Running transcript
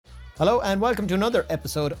Hello and welcome to another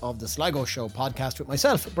episode of the Sligo Show podcast with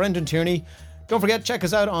myself, Brendan Tierney. Don't forget, check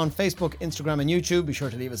us out on Facebook, Instagram and YouTube. Be sure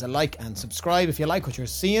to leave us a like and subscribe if you like what you're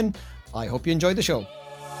seeing. I hope you enjoyed the show.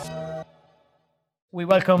 We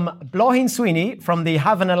welcome Bláithín Sweeney from the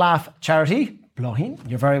Having a Laugh charity. Bláithín,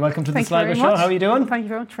 you're very welcome to the Sligo Show. How are you doing? Thank you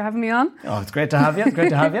very much for having me on. Oh, it's great to have you. Great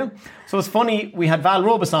to have you. So it's funny, we had Val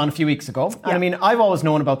Robus on a few weeks ago. And I mean, I've always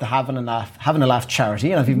known about the Having a Laugh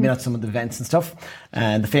charity, and I've even been at some of the events and stuff,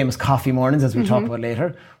 and the famous coffee mornings, as we'll talk about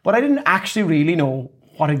later. But I didn't actually really know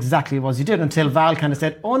what exactly it was you did until Val kind of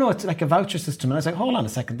said, oh no, it's like a voucher system. And I was like, hold on a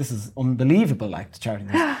second, this is unbelievable, like the charity.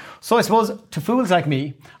 So I suppose to fools like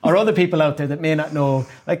me, or other people out there that may not know,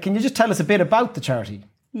 like, can you just tell us a bit about the charity?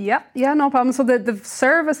 Yeah, no problem. So the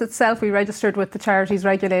service itself, we registered with the charities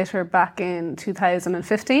regulator back in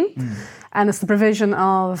 2015, and it's the provision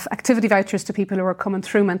of activity vouchers to people who are coming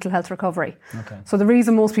through mental health recovery. Okay. So the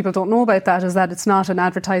reason most people don't know about that is that it's not an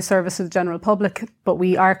advertised service to the general public, but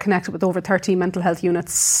we are connected with over 30 mental health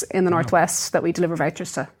units in the Northwest that we deliver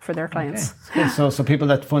vouchers to for their clients. Okay. So people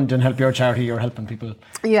that fund and help your charity, you're helping people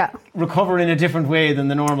recover in a different way than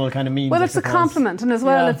the normal kind of means. Well, it's a complement, and as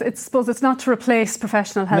well, it's suppose it's not to replace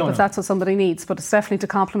professional help if that's what somebody needs, but it's definitely to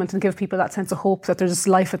complement and give people that sense of hope that there's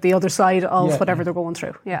life at the other side of whatever they're going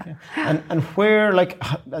through. Yeah. Okay. And where, like,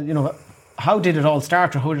 you know, how did it all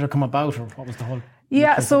start, or how did it come about, or what was the whole?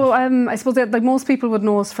 Yeah, so I suppose that, like most people would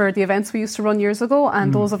know us for the events we used to run years ago,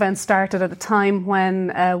 and those events started at a time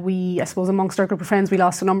when I suppose amongst our group of friends, we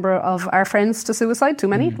lost a number of our friends to suicide. Too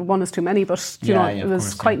many. One is too many, but you know, it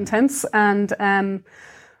was quite intense, and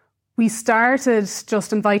we started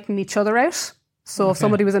just inviting each other out. So if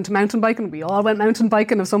somebody was into mountain biking, we all went mountain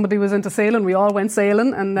biking. If somebody was into sailing, we all went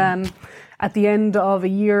sailing. And then at the end of a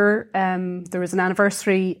year, there was an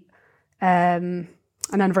anniversary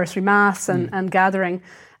mass and gathering.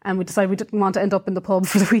 And we decided we didn't want to end up in the pub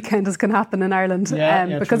for the weekend, as can happen in Ireland,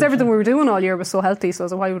 because everything we were doing all year was so healthy. So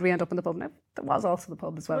why would we end up in the pub? Now, there was also the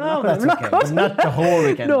pub as well. No, that's okay. But not the whole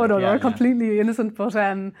weekend. No, we're completely innocent.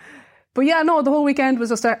 But yeah, no, the whole weekend was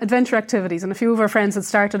just adventure activities, and a few of our friends had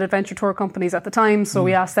started adventure tour companies at the time, so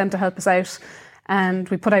we asked them to help us out, and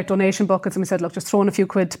we put out donation buckets and we said, look, just throw in a few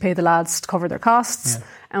quid to pay the lads to cover their costs,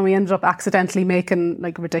 and we ended up accidentally making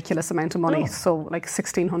like a ridiculous amount of money, so like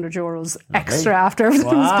 €1,600 extra after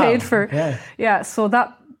everything was paid for. So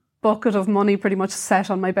that bucket of money pretty much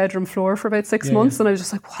sat on my bedroom floor for about 6 months, and I was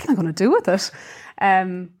just like, what am I going to do with it?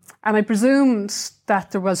 And I presumed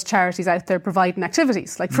that there was charities out there providing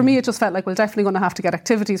activities. Like for me, it just felt like we're definitely going to have to get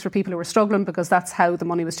activities for people who are struggling, because that's how the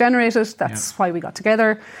money was generated. That's why we got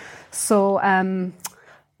together. So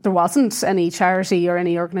there wasn't any charity or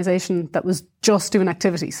any organisation that was just doing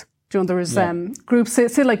activities. You know, there was groups,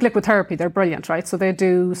 say like Liquid Therapy, they're brilliant, right? So they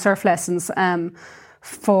do surf lessons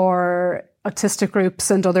for autistic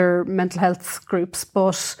groups and other mental health groups,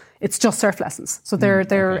 but it's just surf lessons. So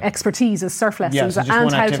their expertise is surf lessons and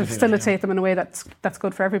how to facilitate them in a way that's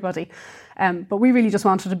good for everybody. But we really just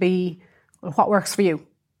wanted to be, well, what works for you?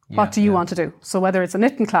 What do you want to do? So whether it's a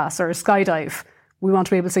knitting class or a skydive, we want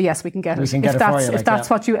to be able to say, yes, we can get it. If that's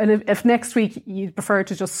what you, and if next week you prefer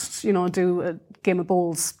to just, you know, do a game of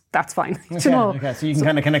bowls, that's fine. So you can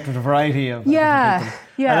kind of connect with a variety of people. And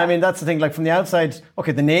I mean, that's the thing, like from the outside,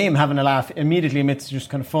 okay, the name Having a Laugh immediately emits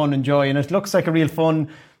just kind of fun and joy, and it looks like a real fun,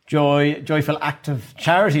 joyful, active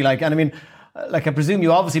charity. Like, and I mean, like I presume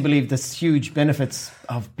you obviously believe there's huge benefits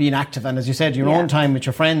of being active, and as you said, your own time with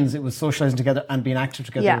your friends, it was socialising together and being active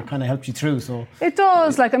together. It kind of helped you through. So it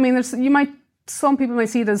does. Like, I mean, some people might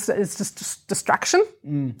see it as just distraction,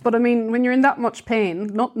 but I mean, when you're in that much pain,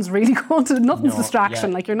 nothing's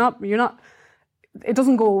distraction. Like you're not. It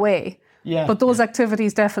doesn't go away. But those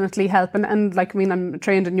activities definitely help, and like, I mean, I'm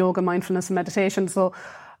trained in yoga, mindfulness, and meditation, so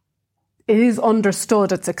it is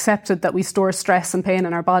understood, it's accepted that we store stress and pain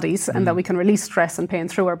in our bodies, and that we can release stress and pain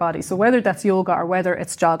through our bodies. So whether that's yoga or whether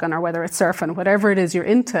it's jogging or whether it's surfing, whatever it is you're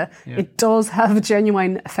into, it does have a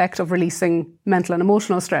genuine effect of releasing mental and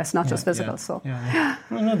emotional stress, not just physical.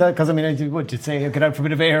 No, because I mean, would you say get out for a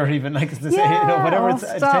bit of air, even like to say, you know, whatever it's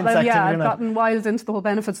intense activity. I've gotten wild into the whole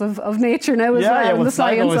benefits of nature now as well. Well, the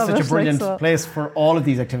Sligo is such a brilliant place for all of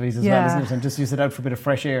these activities as well, isn't it? And just use it out for a bit of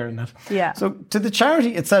fresh air and that. So to the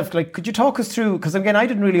charity itself, like, could you talk us through, because again, I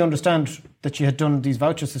didn't really understand that you had done these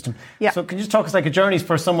voucher system. So can you just talk us like a journey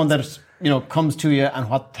for someone that, you know, comes to you, and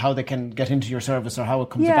how they can get into your service or how it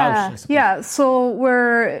comes about? So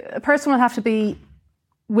a person will have to be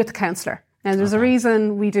with a counsellor. And there's a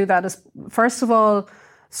reason we do that, is first of all,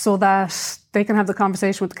 so that they can have the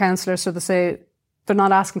conversation with the counsellor. So they say they're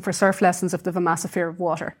not asking for surf lessons if they have a massive fear of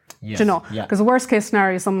water. Yes. Do you know? Yeah. Because the worst case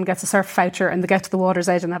scenario is someone gets a surf voucher and they get to the water's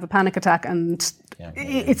edge and have a panic attack, and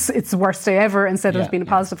it's the worst day ever instead of being a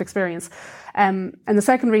positive experience. And the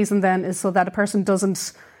second reason then is so that a person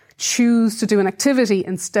doesn't choose to do an activity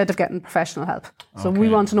instead of getting professional help. So we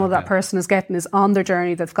want to know that person is on their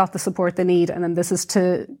journey, they've got the support they need, and then this is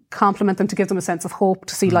to complement them, to give them a sense of hope,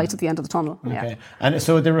 to see light at the end of the tunnel. Okay. And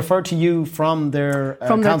so they refer to you from their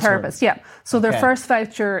their therapist, So their first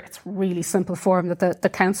voucher, it's really simple form that the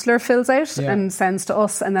counsellor fills out and sends to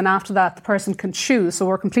us, and then after that the person can choose. So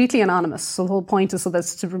we're completely anonymous. So the whole point is so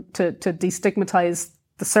that's to destigmatise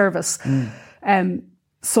the service.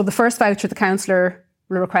 So the first voucher the counsellor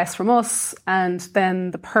will request from us, and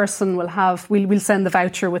then the person we'll send the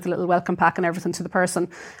voucher with a little welcome pack and everything to the person,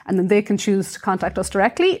 and then they can choose to contact us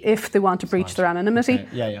directly if they want to breach their anonymity,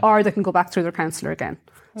 or they can go back through their counsellor again.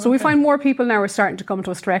 So we find more people now are starting to come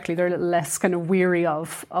to us directly. They're a little less kind of weary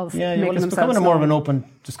of making it's becoming more of an open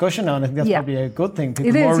discussion now, and I think that's probably a good thing.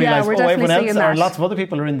 People more realise, everyone else or lots of other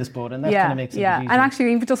people are in this boat, and that kind of makes it easier. And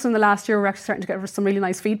actually, even just in the last year, we're actually starting to get some really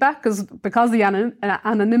nice feedback because of the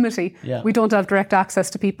anonymity, we don't have direct access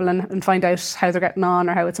to people and find out how they're getting on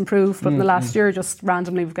or how it's improved. But in the last year, just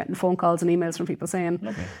randomly, we're getting phone calls and emails from people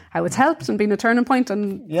saying how it's helped and been a turning point,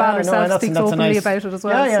 and Val herself speaks openly about it as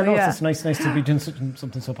well. It's nice to be doing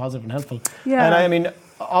something so positive and helpful. And I mean,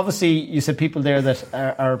 obviously, you said people there that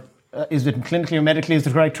are is it clinically or medically is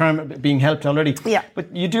the correct term, being helped already? Yeah.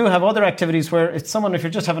 But you do have other activities where it's someone, if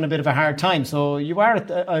you're just having a bit of a hard time, so you are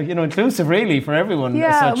inclusive really for everyone.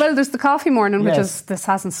 Yeah, well, there's the coffee morning, which this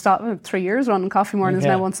hasn't stopped. 3 years running coffee mornings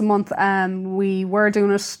now once a month. We were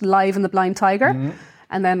doing it live in the Blind Tiger,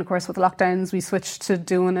 and then of course with the lockdowns we switched to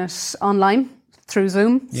doing it online through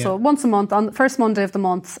Zoom. So once a month, on the first Monday of the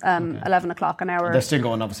month, 11 o'clock an hour. They're still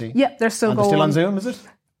going, obviously. Yeah, they're still going. They're still on Zoom, is it?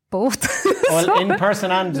 Both. In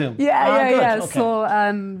person and Zoom? Yeah. Okay.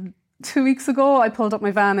 So 2 weeks ago I pulled up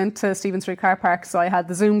my van into Stephen Street car park, so I had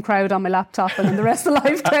the Zoom crowd on my laptop and then the rest of the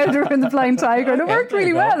live crowd were in the Blind Tiger, and it worked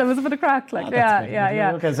really well. It was a bit of crack.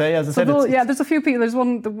 Okay, so as I said, there's a few people.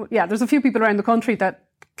 There's a few people around the country that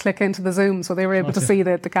click into the Zoom, so they were able to see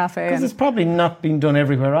the cafe. Because it's probably not being done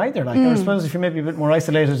everywhere either. I suppose if you're maybe a bit more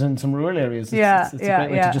isolated in some rural areas, it's a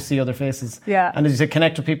great way to just see other faces. Yeah. And as you say,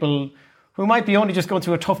 connect with people who might be only just going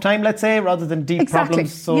through a tough time, let's say, rather than deep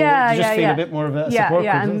problems. So you just feel a bit more of a support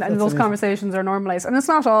group. And those conversations are normalised. And it's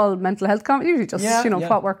not all mental health, usually just,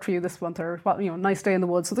 what worked for you this month, or what, nice day in the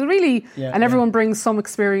woods. So they're really, and everyone brings some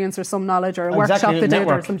experience or some knowledge or a workshop they did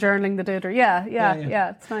or some journaling they did, or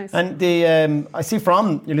it's nice. And I see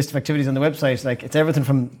from your list of activities on the website, like it's everything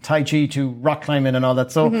from Tai Chi to rock climbing and all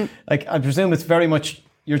that. So like I presume it's very much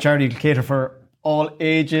your charity to cater for all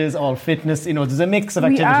ages, all fitness, there's a mix of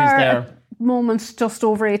activities there. Moment just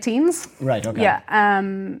over 18s. Right, okay. Yeah.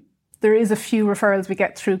 There is a few referrals we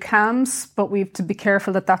get through CAMS, but we have to be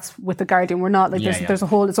careful that that's with the Guardian. We're not there's a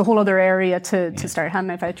whole other area to start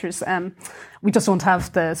handing out vouchers. We just don't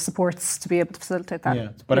have the supports to be able to facilitate that. Yeah.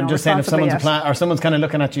 But I'm just saying, if someone's someone's kind of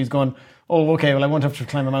looking at you, going, oh, okay, well, I won't have to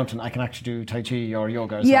climb a mountain. I can actually do Tai Chi or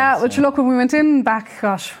yoga. Look, when we went in back,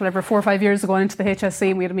 4 or 5 years ago into the HSC,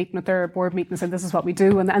 and we had a meeting with their board meeting and said, this is what we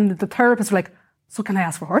do. And the therapists were like, so can I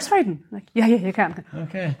ask for horse riding? Like, yeah, you can.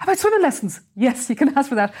 Okay. How about swimming lessons? Yes, you can ask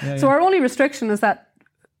for that. So our only restriction is that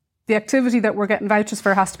the activity that we're getting vouchers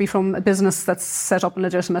for has to be from a business that's set up and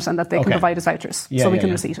legitimate, and that they can provide us vouchers, so we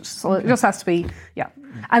can receipt it. So it just has to be,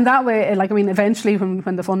 And that way, eventually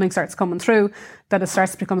when the funding starts coming through, that it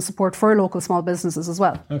starts to become a support for local small businesses as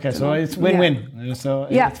well. Okay, so it's win-win. So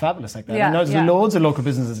it's fabulous like that. And there's loads of local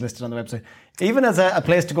businesses listed on the website. Even as a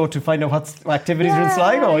place to go to find out what activities are in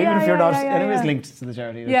Sligo, even if you're not anyways linked to the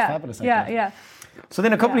charity. It's fabulous like that. So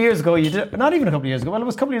then a couple of years ago, not even a couple of years ago, well, it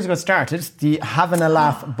was a couple of years ago it started, the Having a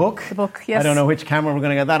Laugh book. The book, yes. I don't know which camera we're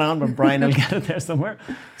going to get that on, but Brian will get it there somewhere.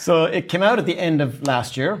 So it came out at the end of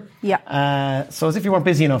last year. Yeah. So as if you weren't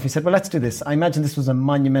busy enough, you said, well, let's do this. I imagine this was a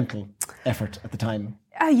monumental effort at the time.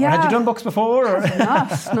 Or had you done books before? Or?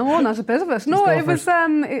 Not a bit of it. No, it was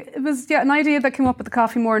an idea that came up at the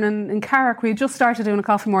coffee morning in Carrick. We had just started doing a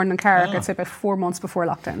coffee morning in Carrick, I'd say about 4 months before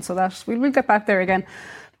lockdown. So that we'll get back there again.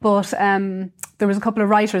 But there was a couple of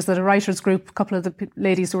writers, a writers group, a couple of the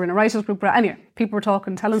ladies who were in a writers group. But anyway, people were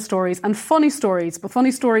talking, telling stories, and funny stories, but funny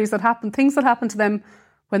stories that happened, things that happened to them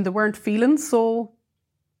when they weren't feeling so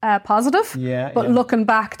positive. But looking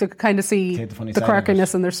back, to kind of see the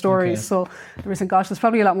quirkiness in their stories. Okay. So they were saying, gosh, there's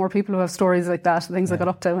probably a lot more people who have stories like that, things they got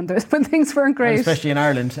up to when things weren't great. And especially in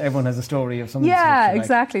Ireland, everyone has a story of something. Yeah,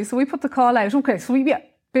 exactly. So we put the call out. Okay, so we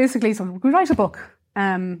write a book.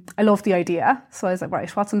 I loved the idea. So I was like, right,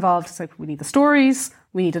 what's involved? It's like, we need the stories,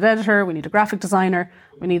 we need an editor, we need a graphic designer,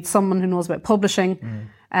 we need someone who knows about publishing,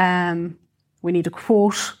 we need a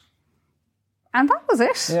quote. And that was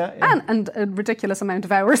it. And a ridiculous amount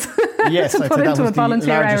of hours to put into it,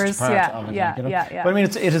 volunteer hours. But I mean,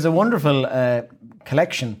 it is a wonderful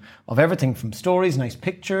collection of everything from stories, nice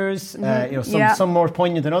pictures, some more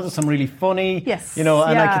poignant than others, some really funny. Yes.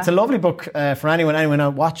 Like it's a lovely book for anyone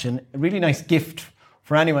out watching. A really nice gift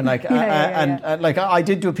for anyone. Like I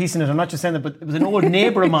did do a piece in it. I'm not just saying that, but it was an old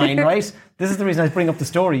neighbour of mine, right? This is the reason I bring up the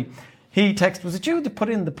story. He texted, was it you that put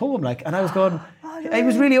in the poem? And I was going, it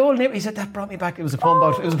was really old. He said, that brought me back. It was a poem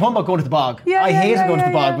about going to the bog. I hated going to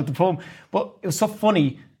the bog with the poem. But it was so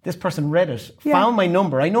funny. This person read it, found my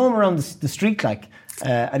number. I know him around the street,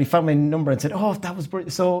 and he found my number and said, oh, that was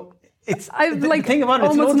brilliant. So it's the thing about it,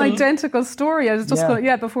 it's almost an identical story. I was just going,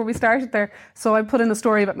 before we started there. So I put in a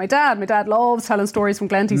story about my dad. My dad loves telling stories from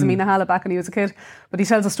Glenties and Minahala back when he was a kid. But he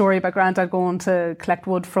tells a story about Granddad going to collect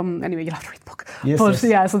wood from, anyway, you'll have to read the book.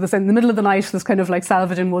 So this, in the middle of the night, there's kind of like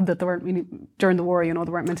salvaging wood that they weren't really, during the war, they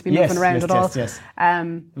weren't meant to be moving around at all. Yes.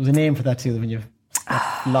 There was a name for that too, when you've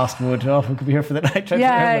lost wood. Oh, we could be here for the night.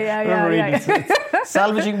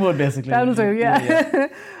 Salvaging wood, basically. That'll do,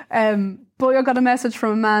 But I got a message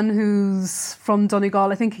from a man who's from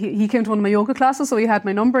Donegal. I think he came to one of my yoga classes, so he had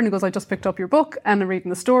my number and he goes, I just picked up your book and I'm reading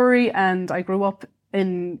the story and I grew up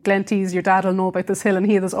in Glenties. Your dad will know about this hill, and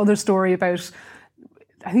he had this other story about,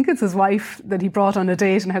 I think it's his wife that he brought on a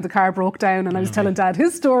date and how the car broke down, and I was telling Dad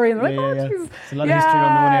his story, and I'm like, Jesus. It's a lot of history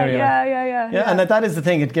on the one area. Yeah. And that is the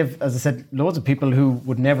thing. It gives, as I said, loads of people who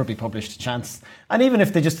would never be published a chance. And even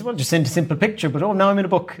if they just send a simple picture, but now I'm in a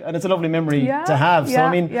book, and it's a lovely memory to have. So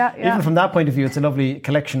I mean, even from that point of view, it's a lovely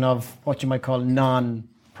collection of what you might call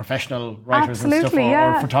non-professional writers and stuff,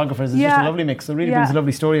 or photographers. It's just a lovely mix. So it really brings a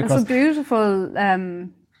lovely story across. It's a beautiful,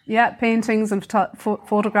 paintings and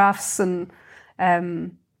photographs and.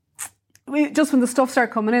 Just when the stuff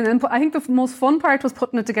started coming in, and I think the most fun part was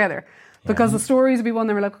putting it together, because the stories would be one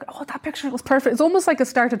they were like, oh, that picture was perfect. It's almost like it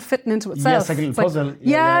started fitting into itself. Yes, like a little puzzle.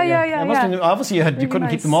 Obviously, you couldn't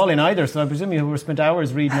keep them all in either, so I presume you spent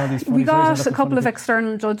hours reading all these. We got a couple of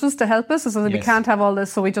external judges to help us, so that we can't have all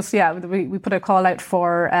this. So we just we put a call out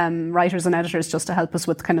for writers and editors just to help us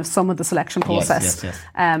with kind of some of the selection process.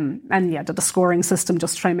 And the scoring system,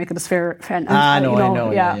 just to try and make it as fair. I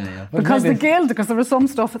know. Because the guild, because there was some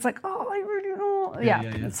stuff, it's like, oh, I really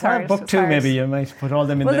know. Sorry, book two, maybe you might put all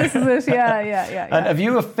them in there. This is it. Yeah. And have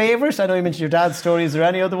you a favourite? I know you mentioned your dad's story. Is there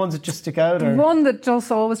any other ones that just stick out? Or? One that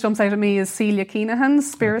just always jumps out at me is Celia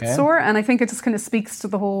Keenahan's Spirit Soar, and I think it just kind of speaks to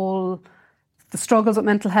the struggles with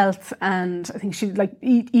mental health. And I think she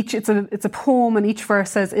it's a poem, and each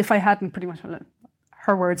verse says, if I hadn't, pretty much.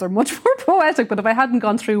 Her words are much more poetic, but if I hadn't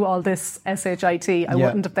gone through all this SHIT, I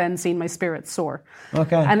wouldn't have then seen my spirit soar.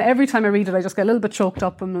 Okay. And every time I read it, I just get a little bit choked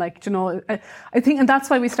up. I'm like, I think, and that's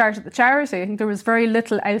why we started the charity. I think there was very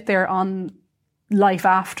little out there on life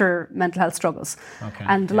after mental health struggles. Okay.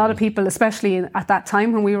 And a lot of people, especially at that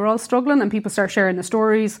time when we were all struggling, and people start sharing the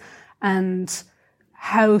stories, and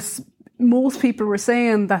how most people were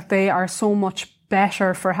saying that they are so much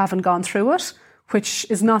better for having gone through it, which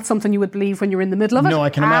is not something you would believe when you're in the middle of it. No, I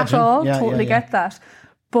can imagine. At all. Totally get that.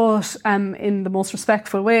 But in the most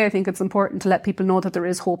respectful way, I think it's important to let people know that there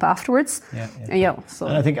is hope afterwards. So.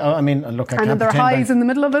 And I think, I can't. And there are highs in the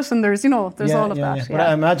middle of it, and there's all of that. But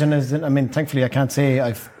I imagine, thankfully I can't say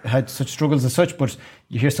I've had such struggles as such, but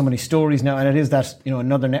you hear so many stories now, and it is that,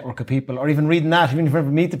 another network of people, or even reading that, even if you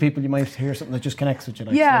ever meet the people, you might hear something that just connects with you.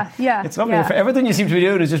 It's lovely. Everything you seem to be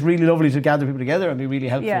doing is just really lovely to gather people together and be really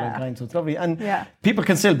helpful and kind, so it's lovely. And people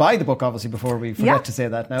can still buy the book, obviously, before we forget to say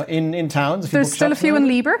that now. In towns, there's still a few in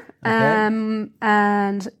Lieber,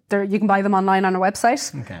 and you can buy them online on our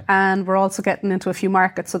website. Okay. And we're also getting into a few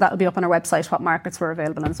markets, so that'll be up on our website, what markets we're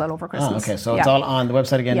available in as well over Christmas. So it's all on the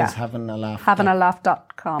website again. Is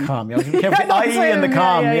havinalaugh.com. In the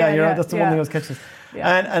com. That's the one thing I was catching.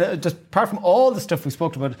 And just apart from all the stuff we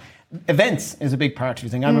spoke about, events is a big part of your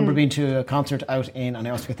thing. I remember being to a concert out in, and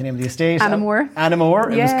I always forget the name of the estate. Anamore.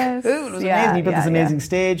 It was cool. It was amazing. You built this amazing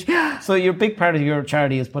stage. So your big part of your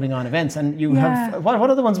charity is putting on events, and you have what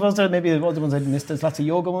other ones was there? Maybe the other ones I missed. There's lots of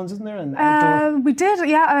yoga ones, isn't there? And we did.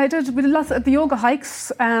 I did. We did lots of the yoga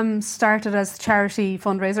hikes. Started as a charity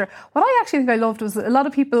fundraiser. What I actually think I loved was a lot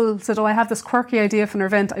of people said, "Oh, I have this quirky idea for an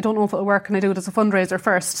event. I don't know if it'll work. Can I do it as a fundraiser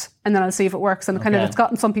first, and then I'll see if it works?" And kind of it's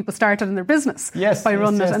gotten some people started in their business by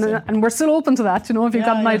running it, and we're still open to that. If you've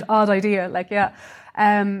got an odd idea,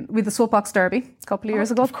 with the Soapbox Derby a couple of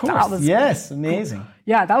years ago. Of course. That was amazing.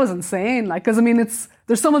 that was insane. Like, because I mean,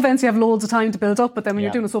 there's some events you have loads of time to build up, but then when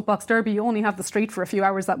you're doing a soapbox derby, you only have the street for a few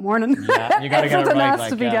hours that morning. Yeah, you got to get it right. Has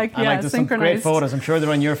to be there's some great photos. I'm sure they're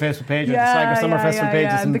on your Facebook page or the Sligo Summer Festival page.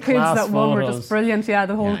 And the kids that won were just brilliant. Yeah,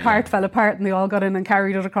 the whole cart fell apart and they all got in and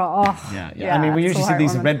carried it across. I mean, we usually see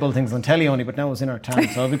these Red Bull things on telly only, but now it's in our town.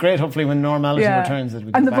 So it'll be great, hopefully, when normality returns.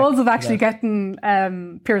 And the buzz of actually getting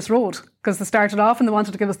Pierce Road, because they started off and they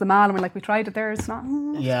wanted to give us the mall, and we're like, we tried it there, it's not.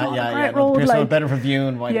 Great road, Pierce Road better for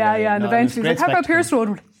viewing. And eventually, like, how about Pierce Road?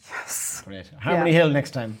 We're like, yes. Great. Harmony Hill next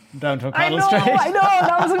time, down to O'Connell Street. I know.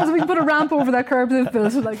 That was because we could put a ramp over that curb they've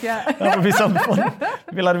built. Like, that would be some fun.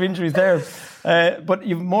 There'd be a lot of injuries there. But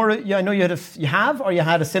you've more. I know you had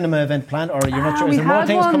a cinema event planned, or you're not sure. Is there more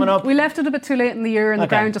things coming up? We left it a bit too late in the year, and the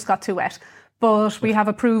ground just got too wet. But we have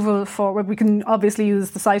approval for, we can obviously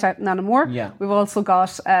use the site out in Annamore. Yeah. We've also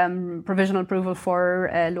got provisional approval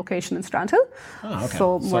for location in Strandhill. Oh, okay.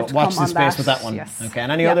 So watch this space with that one. Yes. Okay.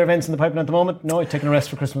 And any other events in the pipeline at the moment? No, you're taking a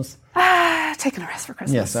rest for Christmas? Taking a rest for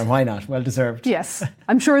Christmas. Yes, and why not? Well deserved. Yes.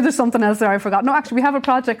 I'm sure there's something else there I forgot. No, actually, we have a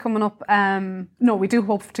project coming up. We do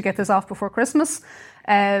hope to get this off before Christmas.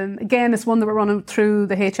 Again, it's one that we're running through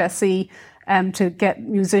the HSE to get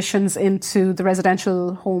musicians into the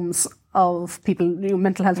residential homes of people,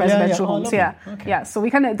 mental health residential homes. So we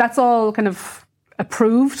that's all kind of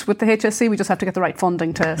approved with the HSC. We just have to get the right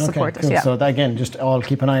funding to support it. Yeah. So again, just all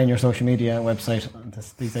keep an eye on your social media website.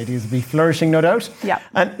 These ideas will be flourishing, no doubt. Yeah.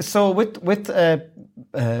 And so with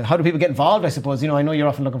how do people get involved? I suppose I know you're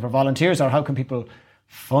often looking for volunteers, or how can people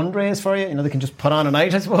fundraise for you? They can just put on a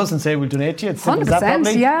night, I suppose, and say we'll donate to you. It's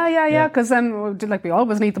 100%. Yeah. Because we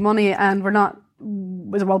always need the money, and we're not.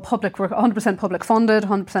 We're all public. We're 100% public funded,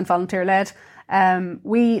 100% volunteer led.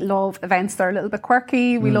 We love events that are a little bit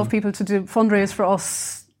quirky. We love people to do fundraise for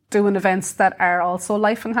us, doing events that are also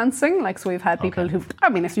life enhancing. Like, so we've had people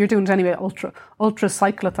if you're doing it anyway, ultra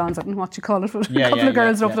cyclothons, I don't know what you call it, but a couple of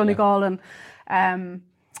girls up Donegal, and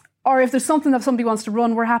or if there's something that somebody wants to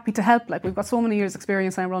run, we're happy to help. Like, we've got so many years'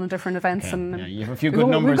 experience now running different events, and you have a few good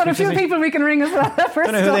numbers. We've got a few people we can ring as well. I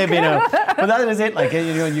don't know who they've been out, but that is it. Like,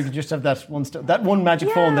 you can just have that one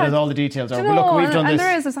magic phone that has all the details. Or, look, we've done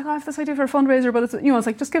this. It's like, I have this idea for a fundraiser, but it's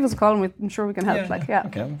like, just give us a call and I'm sure we can help.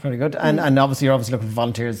 Okay, very good. And obviously you're looking for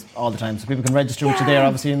volunteers all the time, so people can register with you there.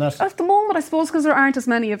 Obviously in that. At the moment, I suppose, because there aren't as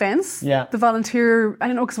many events. Yeah. The volunteer, I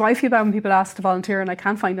don't know, because I feel bad when people ask to volunteer and I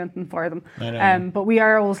can't find anything for them. I know. But we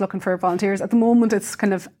are always looking for volunteers. At the moment, it's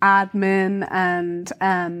kind of admin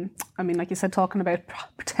and, like you said, talking about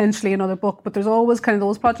potentially another book, but there's always kind of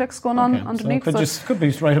those projects going on underneath. So could be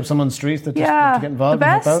right up someone's street that just to get involved. The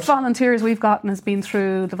best volunteers we've gotten has been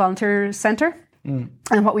through the volunteer centre.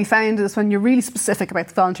 And what we found is when you're really specific about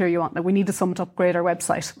the volunteer you want, like, we needed someone to upgrade our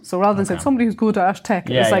website. So rather than saying somebody who's good at tech,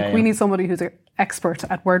 we need somebody who's an expert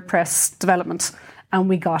at WordPress development, and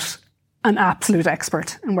we got an absolute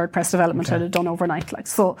expert in WordPress development that had done overnight. Like,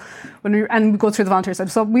 so when we go through the volunteer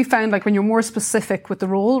side, so we found, like, when you're more specific with the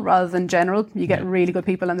role rather than general, you get really good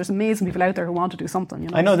people, and there's amazing people out there who want to do something.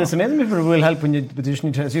 I know there's amazing people who will help when you just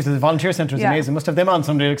need to. As you said, the volunteer centre is amazing. Must have them on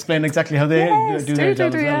someday to explain exactly how they do their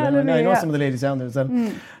job as well. I know some of the ladies down there as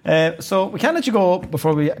well. So we can't let you go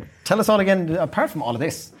before we tell us all again. Apart from all of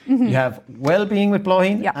this, you have Wellbeing with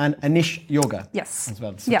Bláithín and Anish Yoga. Yes. As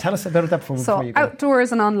well. So tell us about that before you go. So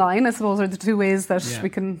outdoors and online, I suppose, are the two ways that we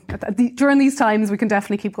can, during these times, we can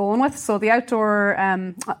definitely keep going with. So the outdoor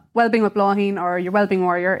Wellbeing with Bláithín, or your Wellbeing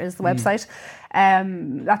Warrior, is the website.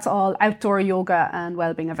 That's all outdoor yoga and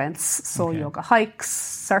wellbeing events. So yoga hikes,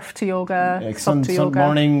 surf to yoga, sup to yoga,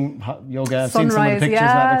 morning yoga. I've seen some of the sunrise. pictures.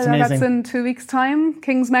 That's amazing. That's in 2 weeks' time.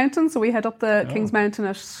 King's Mountain. So we head up the King's Mountain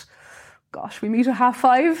at. We meet at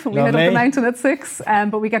 5:30 and we head up the mountain at 6.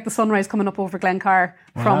 But we get the sunrise coming up over Glencar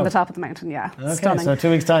from the top of the mountain. Yeah, stunning. So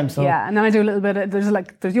 2 weeks' time. So and then I do a little bit of,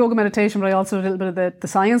 there's yoga meditation, but I also do a little bit of the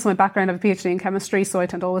science. My background, I have a PhD in chemistry, so I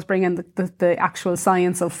tend to always bring in the actual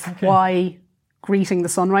science of why greeting the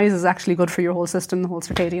sunrise is actually good for your whole system, the whole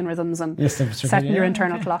circadian rhythms, and setting your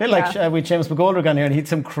internal clock. A bit like with James McGoldrick on here, and he had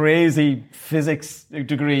some crazy physics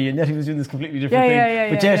degree, and yet he was doing this completely different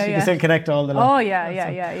thing. But yet you can still connect all the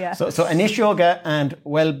lines. So Anish Yoga and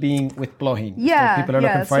Wellbeing with Bláithín. People are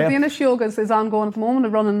looking for so the Anish Yoga is ongoing at the moment.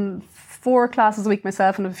 I'm running 4 classes a week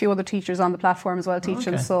myself, and a few other teachers on the platform as well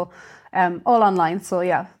teaching. So all online. So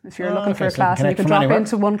yeah, if you're looking for a class, and you can drop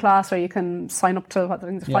into one class, or you can sign up to, I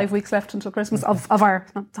think there's 5 weeks left until Christmas of our,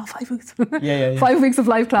 not 5 weeks. 5 weeks of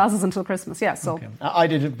live classes until Christmas. Yeah. So I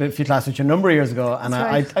did a few classes with you a number of years ago, and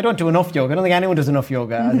I don't do enough yoga. I don't think anyone does enough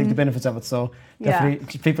yoga. I think the benefits of it. So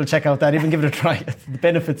definitely people check out that, even give it a try. The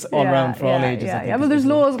benefits all around for all ages. Yeah. Well, there's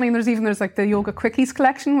loads. I mean, there's like the Yoga Quickies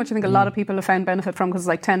collection, which I think a lot of people have found benefit from, because it's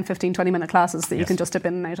like 10, 15, 20 minute classes that you can just dip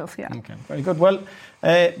in and out of. Yeah. Okay, very good. Well,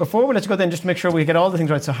 before we let you go then, just to make sure we get all the things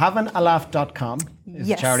right. So havenaLaugh.com is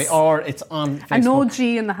the charity, or it's on Facebook. And no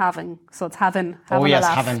G in the having, so it's having. Oh yes,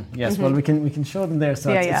 having. Yes. Well, we can show them there.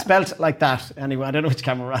 So it's spelt like that. Anyway, I don't know which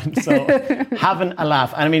camera we're on. So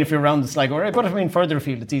havenaLaugh. And I mean, if you're around the Sligo area, but I mean further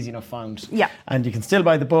afield, it's easy enough found. Yeah. And you can still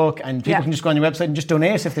buy the book, and people can just go on your website and just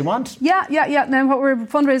donate if they want. Yeah. Now, what we're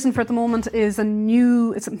fundraising for at the moment is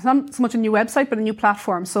it's not so much a new website, but a new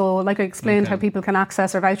platform. So, like I explained, how people can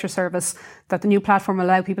access our voucher service, that the new platform will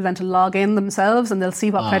allow people then to log in themselves, and they'll see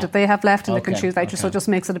what credit they have left, and they can choose vouchers. So it just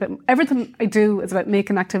makes it a bit. Everything I do is about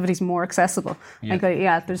making activities more accessible.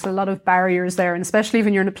 There's a lot of barriers there, and especially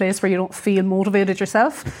when you're in a place where you don't feel motivated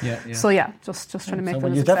yourself. So just trying to make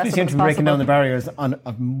them as accessible. You definitely seem to be breaking down the barriers on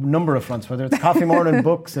a number of fronts, whether it's coffee morning,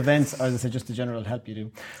 books, events, or as I said, just the general help you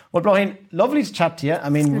do. Well, Bláithín, lovely to chat to you. I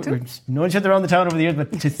mean, we've known each other around the town over the years,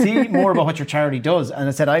 but to see more about what your charity does, and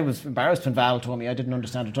I said I was embarrassed when Val told me, I didn't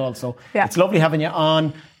understand at all. So it's lovely having you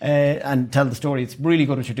on and tell the story. It's really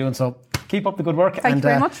good what you're doing. So keep up the good work. Thank you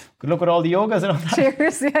very much. Good luck with all the yogas and all that.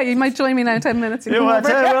 Cheers. Yeah, you might join me now in 10 minutes.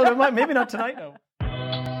 Well, maybe not tonight though.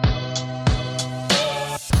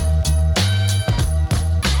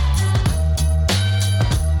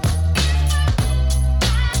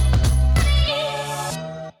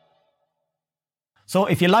 So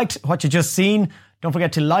if you liked what you just seen, don't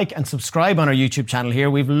forget to like and subscribe on our YouTube channel here.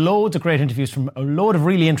 We've loads of great interviews from a load of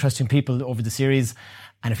really interesting people over the series.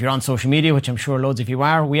 And if you're on social media, which I'm sure loads of you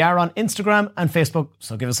are, we are on Instagram and Facebook,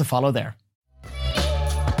 so give us a follow there.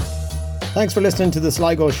 Thanks for listening to the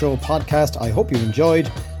Sligo Show podcast. I hope you enjoyed.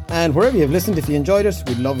 And wherever you've listened, if you enjoyed it,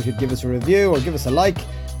 we'd love if you'd give us a review or give us a like.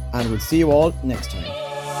 And we'll see you all next time.